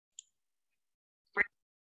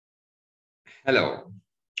Hello.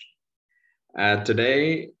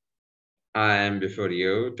 Today I am before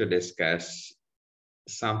you to discuss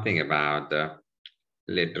something about the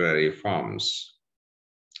literary forms.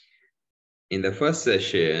 In the first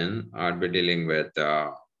session, I'll be dealing with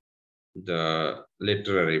the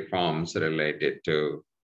literary forms related to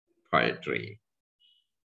poetry.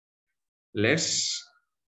 Let's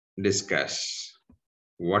discuss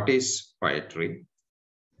what is poetry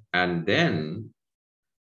and then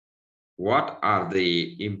what are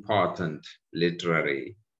the important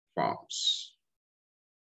literary forms.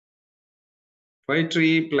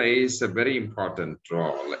 Poetry plays a very important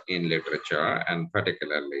role in literature and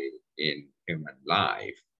particularly in human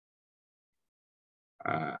life.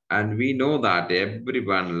 And we know that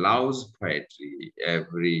everyone loves poetry.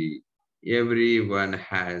 Everyone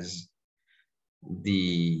has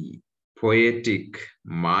the poetic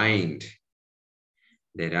mind.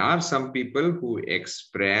 There are some people who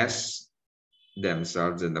express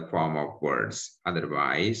themselves in the form of words.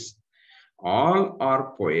 Otherwise, all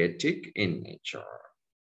are poetic in nature.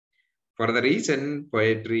 For the reason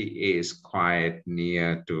poetry is quite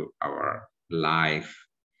near to our life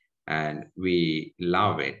and we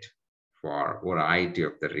love it for a variety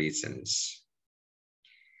of the reasons.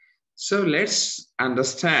 So let's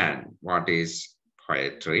understand what is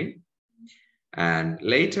poetry and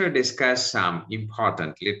later discuss some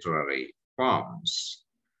important literary forms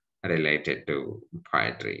related to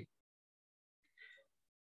poetry.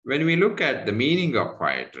 When we look at the meaning of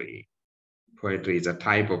poetry, poetry is a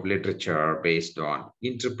type of literature based on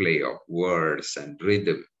interplay of words and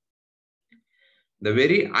rhythm. The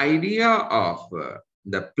very idea of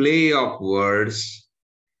the play of words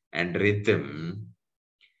and rhythm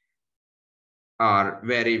are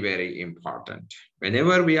very, very important.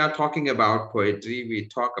 Whenever we are talking about poetry, we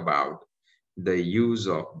talk about the use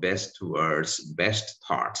of best words, best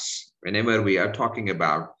thoughts. Whenever we are talking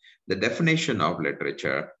about the definition of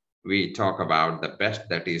literature, we talk about the best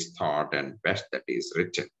that is thought and best that is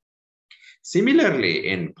written. Similarly,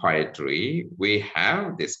 in poetry, we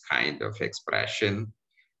have this kind of expression,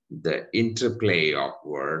 the interplay of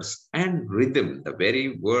words and rhythm. The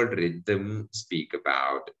very word rhythm speak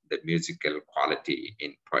about the musical quality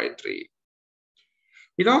in poetry.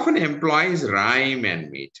 It often employs rhyme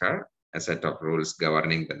and meter, a set of rules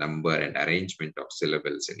governing the number and arrangement of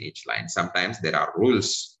syllables in each line. Sometimes there are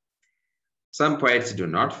rules. Some poets do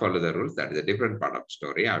not follow the rules. That is a different part of the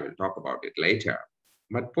story. I will talk about it later.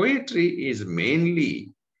 But poetry is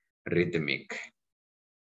mainly rhythmic.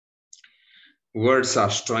 Words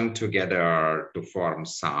are strung together to form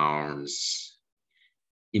sounds,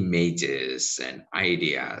 images, and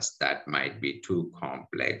ideas that might be too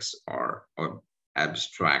complex or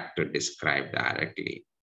abstract to describe directly.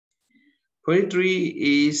 Poetry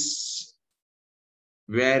is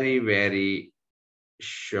very, very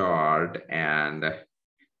short and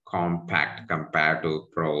compact compared to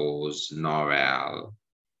prose, novel,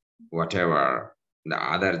 whatever the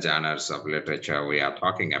other genres of literature we are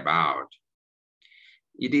talking about.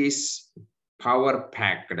 It is power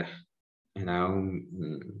packed, uh,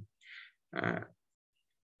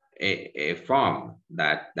 a form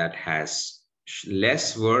that has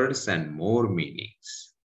less words and more meanings.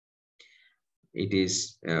 It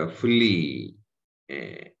is fully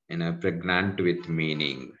pregnant with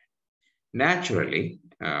meaning. Naturally,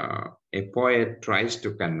 a poet tries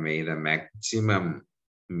to convey the maximum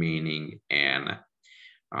meaning and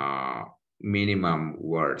minimum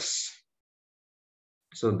words.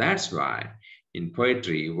 So that's why in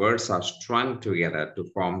poetry, words are strung together to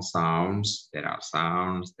form sounds. There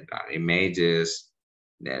are images,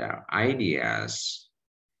 there are ideas.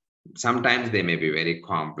 Sometimes they may be very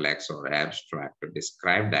complex or abstract to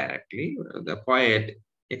describe directly. The poet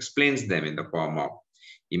explains them in the form of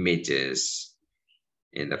images,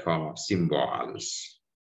 in the form of symbols.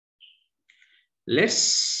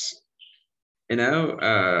 Let's,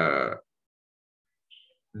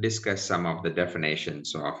 discuss some of the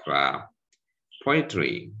definitions of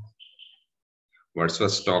poetry.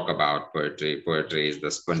 Wordsworth talk about poetry. Poetry is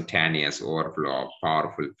the spontaneous overflow of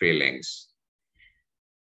powerful feelings.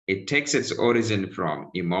 It takes its origin from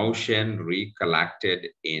emotion recollected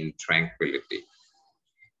in tranquility.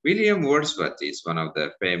 William Wordsworth is one of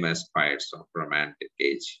the famous poets of Romantic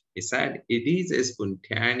age. He said, it is a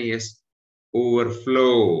spontaneous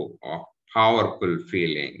overflow of powerful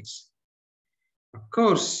feelings. Of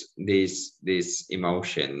course, these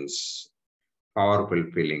emotions, powerful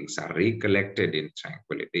feelings are recollected in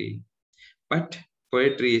tranquility, but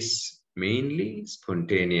poetry is mainly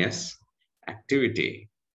spontaneous activity.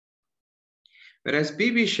 Whereas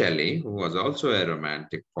B.B. Shelley, who was also a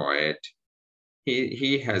romantic poet,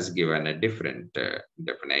 he has given a different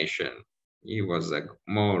definition. He was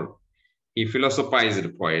he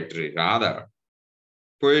philosophized poetry rather.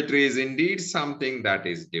 Poetry is indeed something that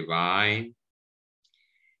is divine.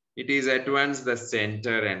 It is at once the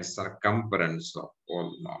center and circumference of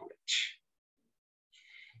all knowledge.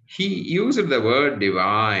 He used the word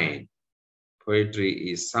divine.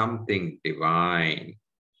 Poetry is something divine.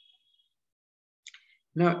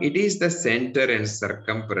 Now, it is the center and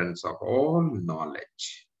circumference of all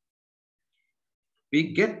knowledge.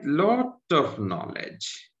 We get lot of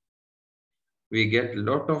knowledge. We get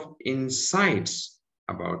lot of insights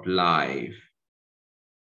about life,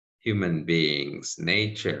 human beings,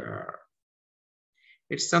 nature.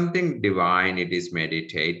 It's something divine, it is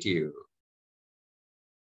meditative.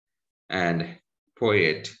 And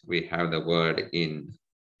poet, we have the word in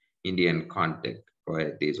Indian context.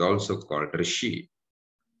 Poet is also called Rishi.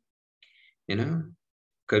 You know,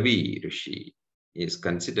 Kavi Rishi is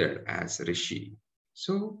considered as Rishi.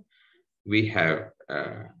 So we have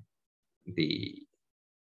the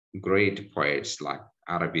great poets like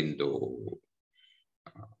Aurobindo,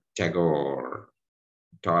 Tagore,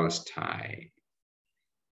 Tolstoy.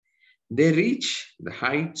 They reach the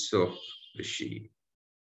heights of Rishi.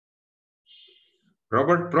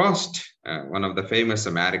 Robert Frost, one of the famous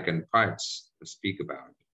American poets, speak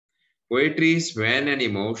about. Poetry is when an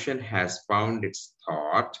emotion has found its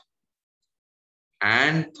thought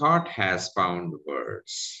and thought has found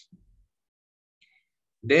words.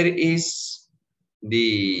 There is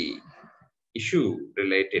the issue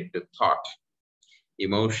related to thought.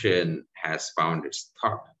 Emotion has found its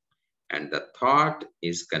thought, and the thought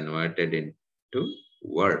is converted into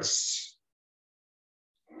words.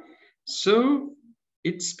 So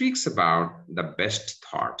it speaks about the best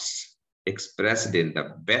thoughts expressed in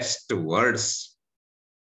the best words,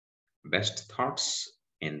 best thoughts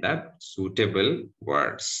in the suitable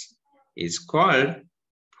words is called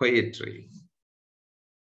poetry.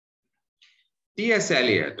 T.S.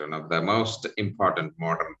 Eliot, one of the most important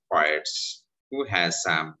modern poets, who has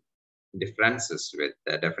some differences with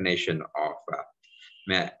the definition of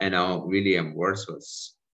William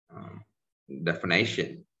Wordsworth's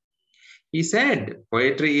definition. He said,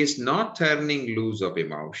 poetry is not turning loose of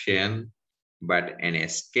emotion, but an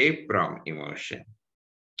escape from emotion.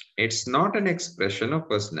 It's not an expression of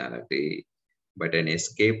personality, but an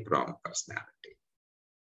escape from personality.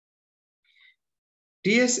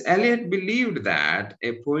 T.S. Eliot believed that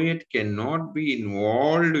a poet cannot be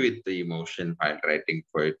involved with the emotion while writing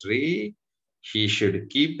poetry. He should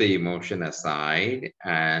keep the emotion aside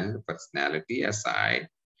and personality aside.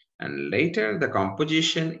 And later, the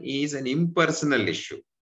composition is an impersonal issue.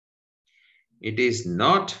 It is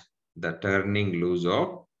not the turning loose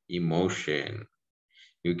of emotion.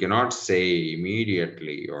 You cannot say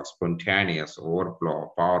immediately or spontaneous overflow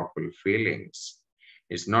of powerful feelings.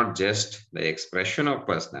 It's not just the expression of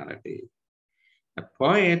personality. A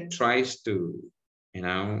poet tries to,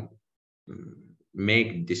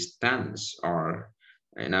 make distance or,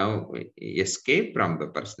 escape from the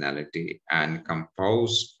personality and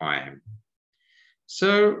compose poem.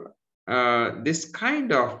 So this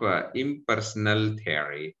kind of impersonal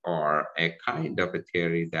theory, or a kind of a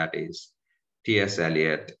theory that is T.S.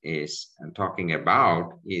 Eliot is talking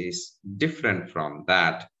about, is different from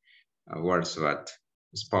that Wordsworth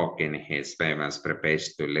spoke in his famous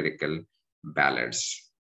preface to lyrical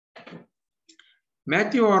ballads.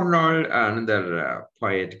 Matthew Arnold, another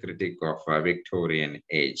poet critic of Victorian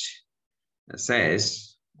age,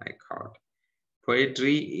 says, I quote,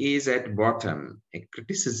 poetry is at bottom a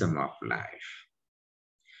criticism of life.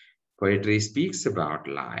 Poetry speaks about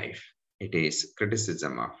life. It is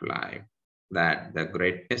criticism of life, that the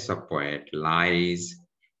greatness of poet lies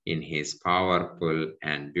in his powerful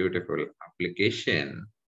and beautiful application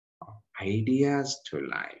of ideas to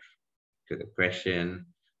life, to the question,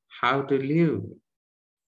 how to live.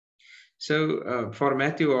 So for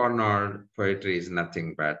Matthew Arnold, poetry is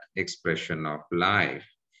nothing but expression of life.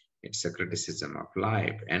 It's a criticism of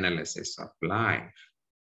life, analysis of life.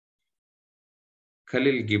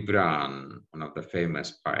 Khalil Gibran, one of the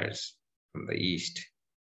famous poets from the East,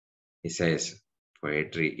 he says,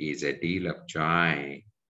 poetry is a deal of joy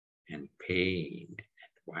and pain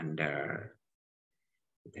and wonder,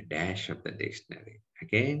 with a dash of the dictionary.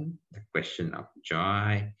 Again, the question of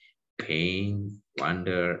joy, pain,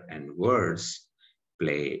 wonder, and words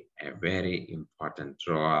play a very important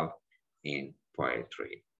role in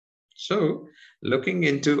poetry. So, looking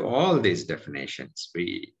into all these definitions,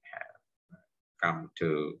 we have come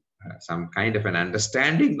to some kind of an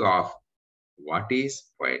understanding of what is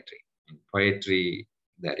poetry. In poetry,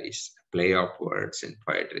 there is play of words. In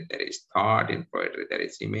poetry, there is thought. In poetry, there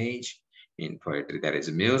is image. In poetry, there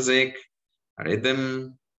is music,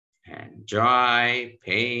 rhythm, and joy,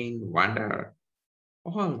 pain, wonder.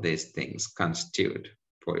 All these things constitute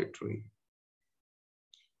poetry.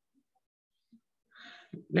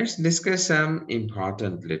 Let's discuss some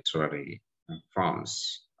important literary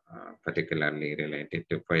forms, particularly related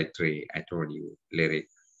to poetry. I told you lyric,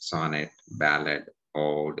 sonnet, ballad,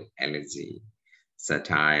 ode, elegy,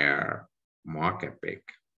 satire, mock epic.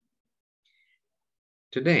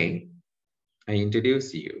 Today, I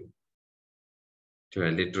introduce you to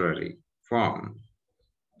a literary form,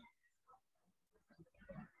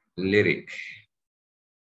 lyric.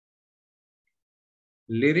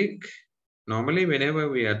 Lyric, normally whenever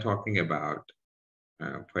we are talking about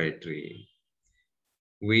poetry,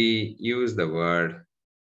 we use the word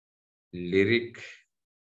lyric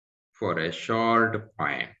for a short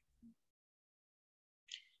poem.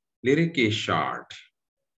 Lyric is short.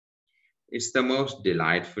 It's the most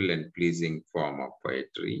delightful and pleasing form of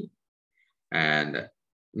poetry. And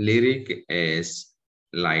lyric is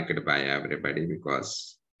liked by everybody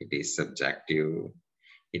because it is subjective.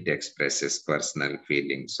 It expresses personal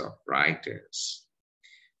feelings of writers.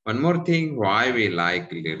 One more thing why we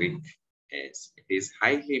like lyric is it is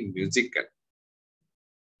highly musical.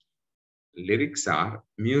 Lyrics are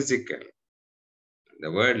musical.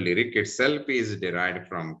 The word lyric itself is derived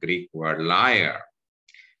from Greek word lyre,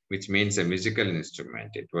 which means a musical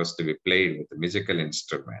instrument. It was to be played with a musical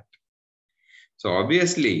instrument. So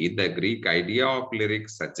obviously, the Greek idea of lyric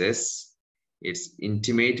suggests its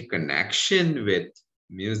intimate connection with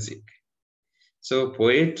music. So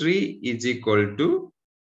poetry is equal to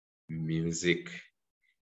music,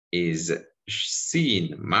 is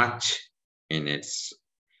seen much in its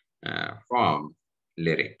form,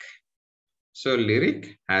 lyric. So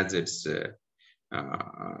lyric has its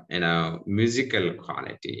musical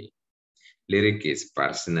quality. Lyric is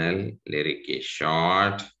personal, lyric is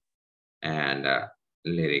short, and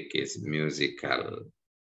lyric is musical.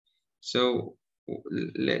 So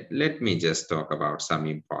let me just talk about some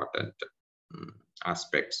important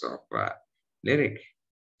aspects of lyric.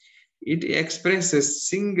 It expresses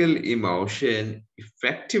single emotion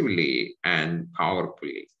effectively and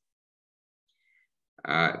powerfully.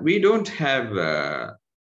 We don't have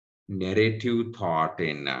narrative thought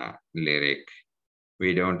in lyric.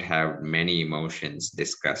 We don't have many emotions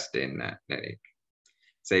discussed in lyric.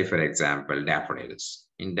 Say, for example, daffodils.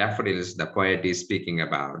 In daffodils, the poet is speaking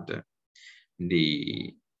about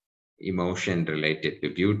the emotion related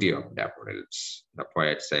to beauty of daffodils. The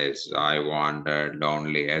poet says, I wandered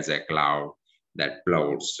lonely as a cloud that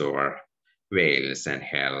floats over vales and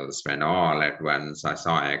hills, when all at once I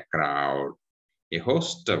saw a crowd, a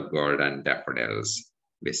host of golden daffodils,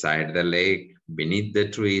 beside the lake, beneath the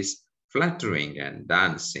trees, fluttering and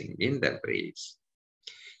dancing in the breeze.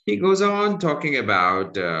 He goes on talking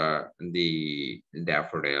about the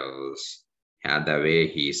daffodils, and the way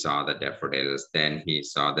he saw the daffodils. Then he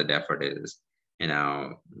saw the daffodils,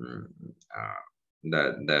 the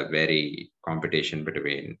very competition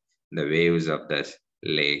between the waves of the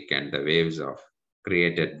lake and the waves of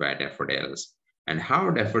created by daffodils, and how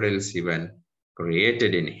daffodils even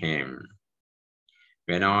created in him.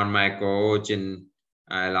 When on my couch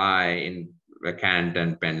I lie in vacant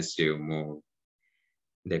and pensive mood,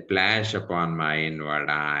 they flash upon my inward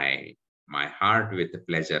eye. My heart with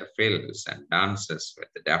pleasure fills and dances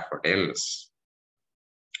with daffodils.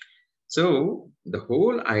 So the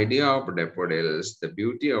whole idea of daffodils, the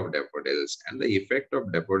beauty of daffodils, and the effect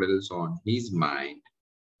of daffodils on his mind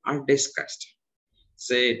are discussed.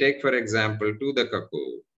 Say, take for example, To the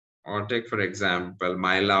Cuckoo, or take for example,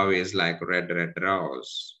 My Love is Like Red, Red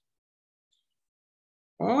Rose.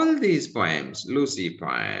 All these poems, Lucy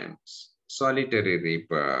poems, Solitary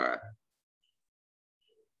Reaper.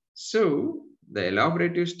 So the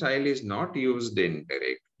elaborative style is not used in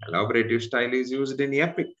lyric. Elaborative style is used in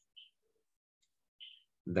epic.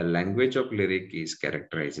 The language of lyric is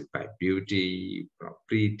characterized by beauty,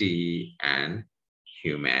 propriety, and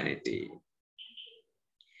humanity.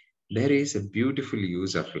 There is a beautiful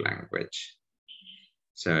use of language.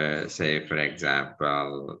 So, say, for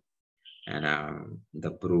example,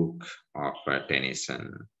 the brook of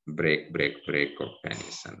Tennyson, Break, Break, Break of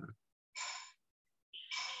Tennyson.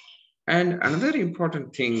 And another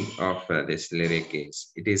important thing of this lyric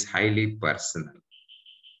is it is highly personal.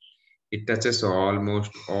 It touches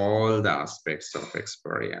almost all the aspects of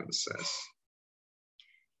experiences.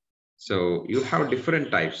 So you have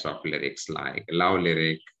different types of lyrics like love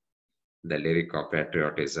lyric, the lyric of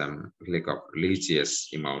patriotism, lyric of religious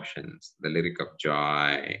emotions, the lyric of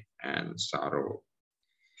joy and sorrow.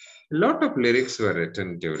 A lot of lyrics were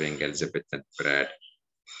written during Elizabethan period.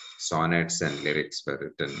 Sonnets and lyrics were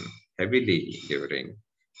written heavily during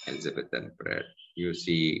Elizabethan period. You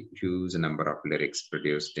see huge number of lyrics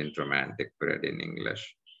produced in Romantic period in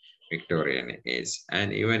English, Victorian age,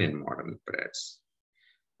 and even in modern periods.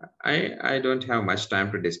 I don't have much time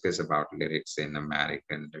to discuss about lyrics in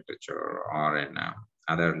American literature or in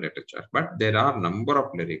other literature, but there are number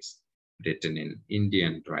of lyrics written in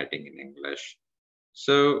Indian writing in English.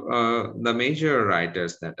 So the major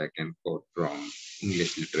writers that I can quote from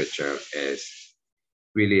English literature is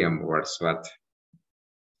William Wordsworth,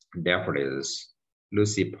 Daffodils,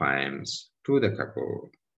 Lucy Poems, To the Cuckoo,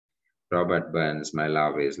 Robert Burns, My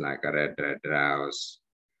Love is Like a Red, Red Rose,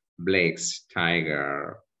 Blake's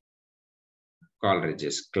Tiger,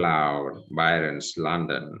 Coleridge's Cloud, Byron's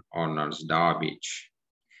London, Arnold's Dawbeach,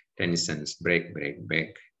 Tennyson's Break, Break,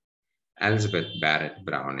 Break, Elizabeth Barrett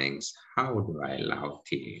Browning's How Do I Love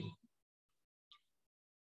Thee.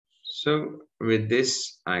 So with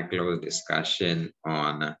this, I close discussion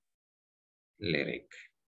on lyric.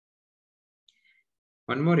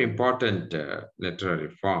 One more important literary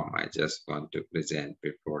form I just want to present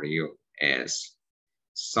before you is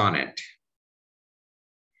sonnet.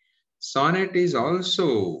 Sonnet is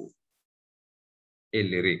also a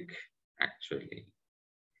lyric, actually.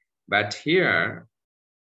 But here,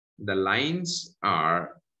 the lines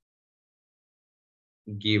are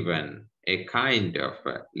given a kind of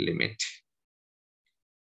a limit.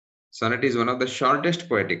 Sonnet is one of the shortest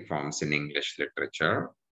poetic forms in English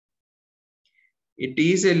literature. It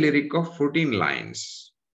is a lyric of 14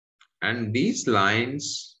 lines, and these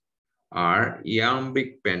lines are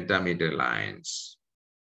iambic pentameter lines.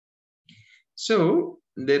 So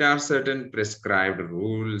there are certain prescribed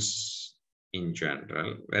rules in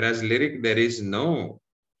general, whereas lyric, there is no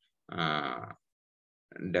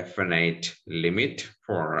definite limit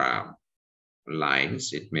for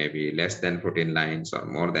lines. It may be less than 14 lines or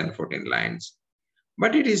more than 14 lines,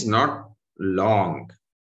 but it is not long.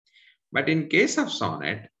 But in case of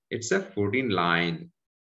sonnet, it's a 14-line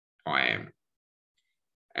poem.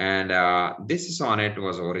 And this sonnet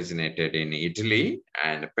was originated in Italy,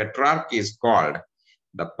 and Petrarch is called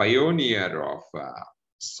the pioneer of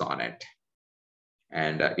sonnet.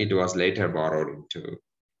 And it was later borrowed into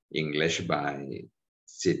English by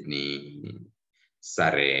Sidney,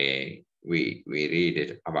 Surrey. We read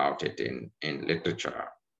it about it in literature.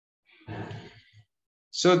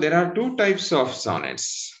 So there are two types of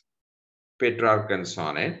sonnets, Petrarchan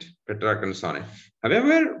sonnet.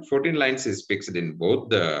 However, 14 lines is fixed in both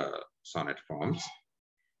the sonnet forms,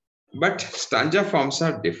 but stanza forms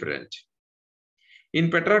are different. In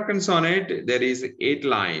Petrarchan sonnet, there is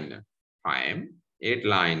 8-line poem,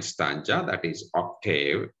 8-line stanza, that is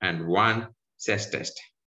octave, and 1 sestet,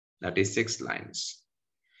 that is 6 lines.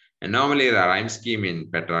 And normally the rhyme scheme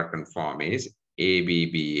in Petrarchan form is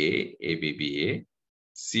ABBA, ABBA,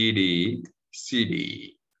 CD,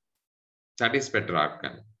 CD. That is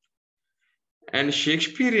Petrarchan. And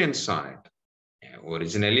Shakespearean sonnet,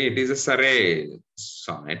 originally it is a Surrey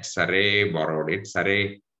sonnet. Surrey borrowed it,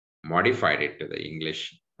 Surrey modified it to the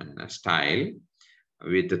English style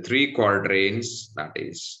with 3 quatrains, that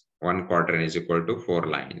is 1 quatrain is equal to 4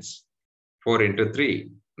 lines. 4 into 3,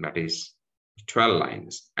 that is 12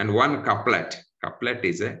 lines. And 1 couplet. Couplet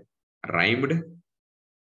is a rhymed,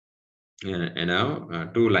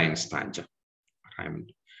 2-line stanza.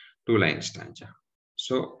 Rhymed 2-line stanza.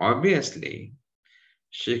 So obviously,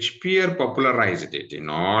 Shakespeare popularized it in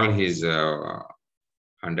all his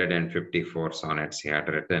 154 sonnets he had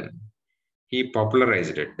written. He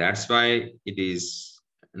popularized it. That's why it is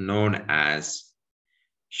known as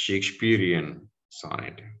Shakespearean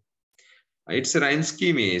sonnet. Its rhyme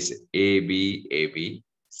scheme is A, B, A, B,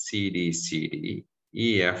 C, D, C, D,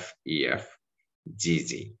 E, F, E, F, G,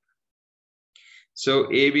 G.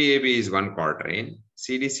 So A, B is 1 quatrain,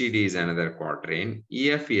 C, D is another quatrain,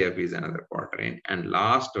 E, F is another quatrain, and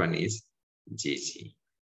last one is G, G.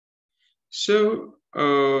 So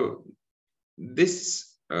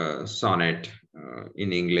this sonnet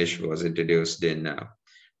in English was introduced in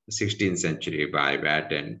 16th century by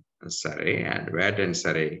Watt and Surrey, and Watt and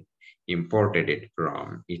Surrey imported it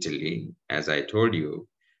from Italy. As I told you,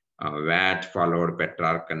 Watt followed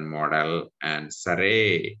Petrarchan model, and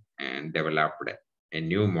Surrey developed a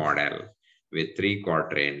new model with 3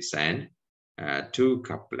 quatrains and 2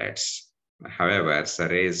 couplets. However,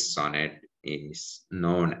 Surrey's sonnet is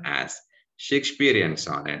known as Shakespearean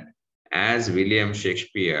sonnet, as William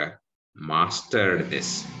Shakespeare mastered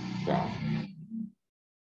this form.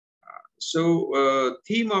 So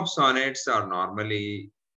theme of sonnets are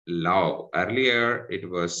normally love. Earlier, it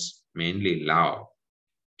was mainly love.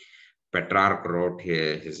 Petrarch wrote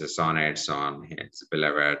his sonnets on his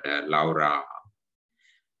beloved Laura.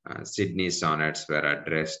 Sidney sonnets were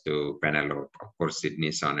addressed to Penelope. Of course,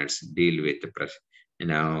 Sidney sonnets deal with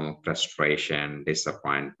frustration,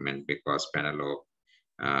 disappointment, because Penelope,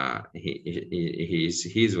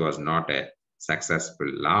 his was not a successful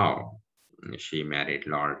love. She married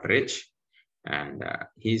Lord Rich, and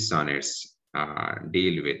his sonnets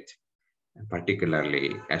deal with,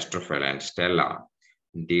 particularly Astrophel and Stella,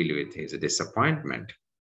 deal with his disappointment.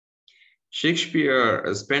 Shakespeare,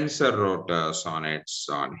 Spenser wrote sonnets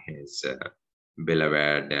on his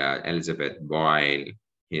beloved Elizabeth Boyle,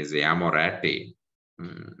 his Amorati,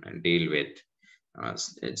 and deal with,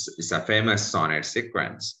 it's a famous sonnet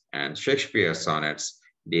sequence, and Shakespeare sonnets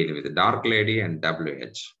deal with the Dark Lady and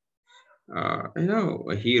W.H.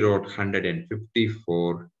 He wrote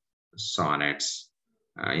 154 sonnets,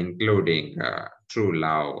 including True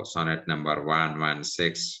Love, sonnet number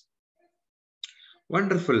 116.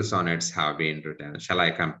 Wonderful sonnets have been written. Shall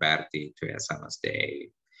I compare thee to a summer's day?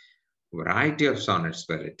 Variety of sonnets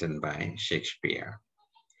were written by Shakespeare.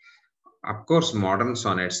 Of course, modern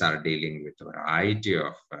sonnets are dealing with a variety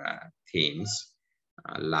of themes: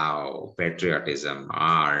 love, patriotism,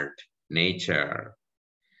 art, nature.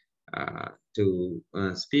 To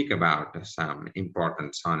speak about some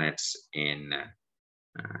important sonnets in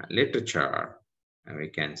literature, we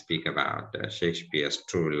can speak about Shakespeare's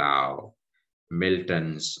True Love,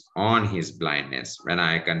 Milton's On His Blindness, When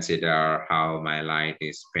I Consider How My Light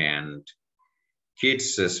is Spent,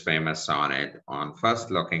 Keats's famous sonnet on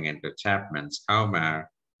First Looking into Chapman's Homer,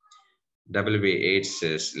 W.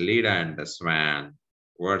 Yeats's Leda and the Swan,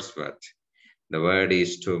 Wordsworth, The word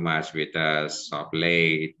is too much with us. Of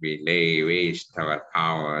late, we lay waste our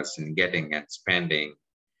powers in getting and spending.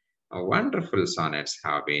 Wonderful sonnets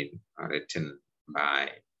have been written by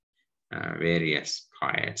various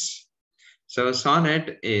poets. So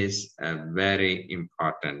sonnet is a very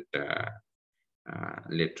important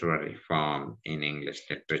literary form in English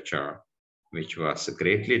literature, which was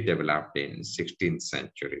greatly developed in 16th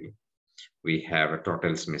century. We have a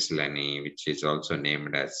Total's Miscellany, which is also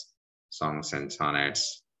named as Songs and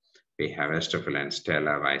Sonnets. We have Astrophel and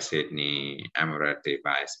Stella by Sidney, Amorati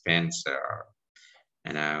by Spenser,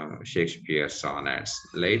 and Shakespeare sonnets.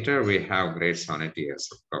 Later, we have great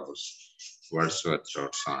sonneteers, of course. Wordsworth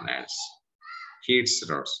wrote sonnets. Keats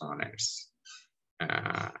wrote sonnets.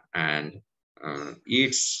 And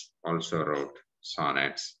Yeats also wrote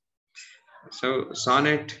sonnets. So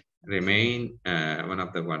sonnet remain one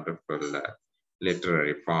of the wonderful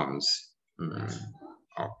literary forms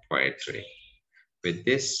of poetry. With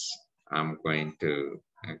this, I'm going to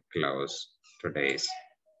close today's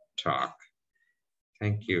talk.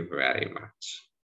 Thank you very much.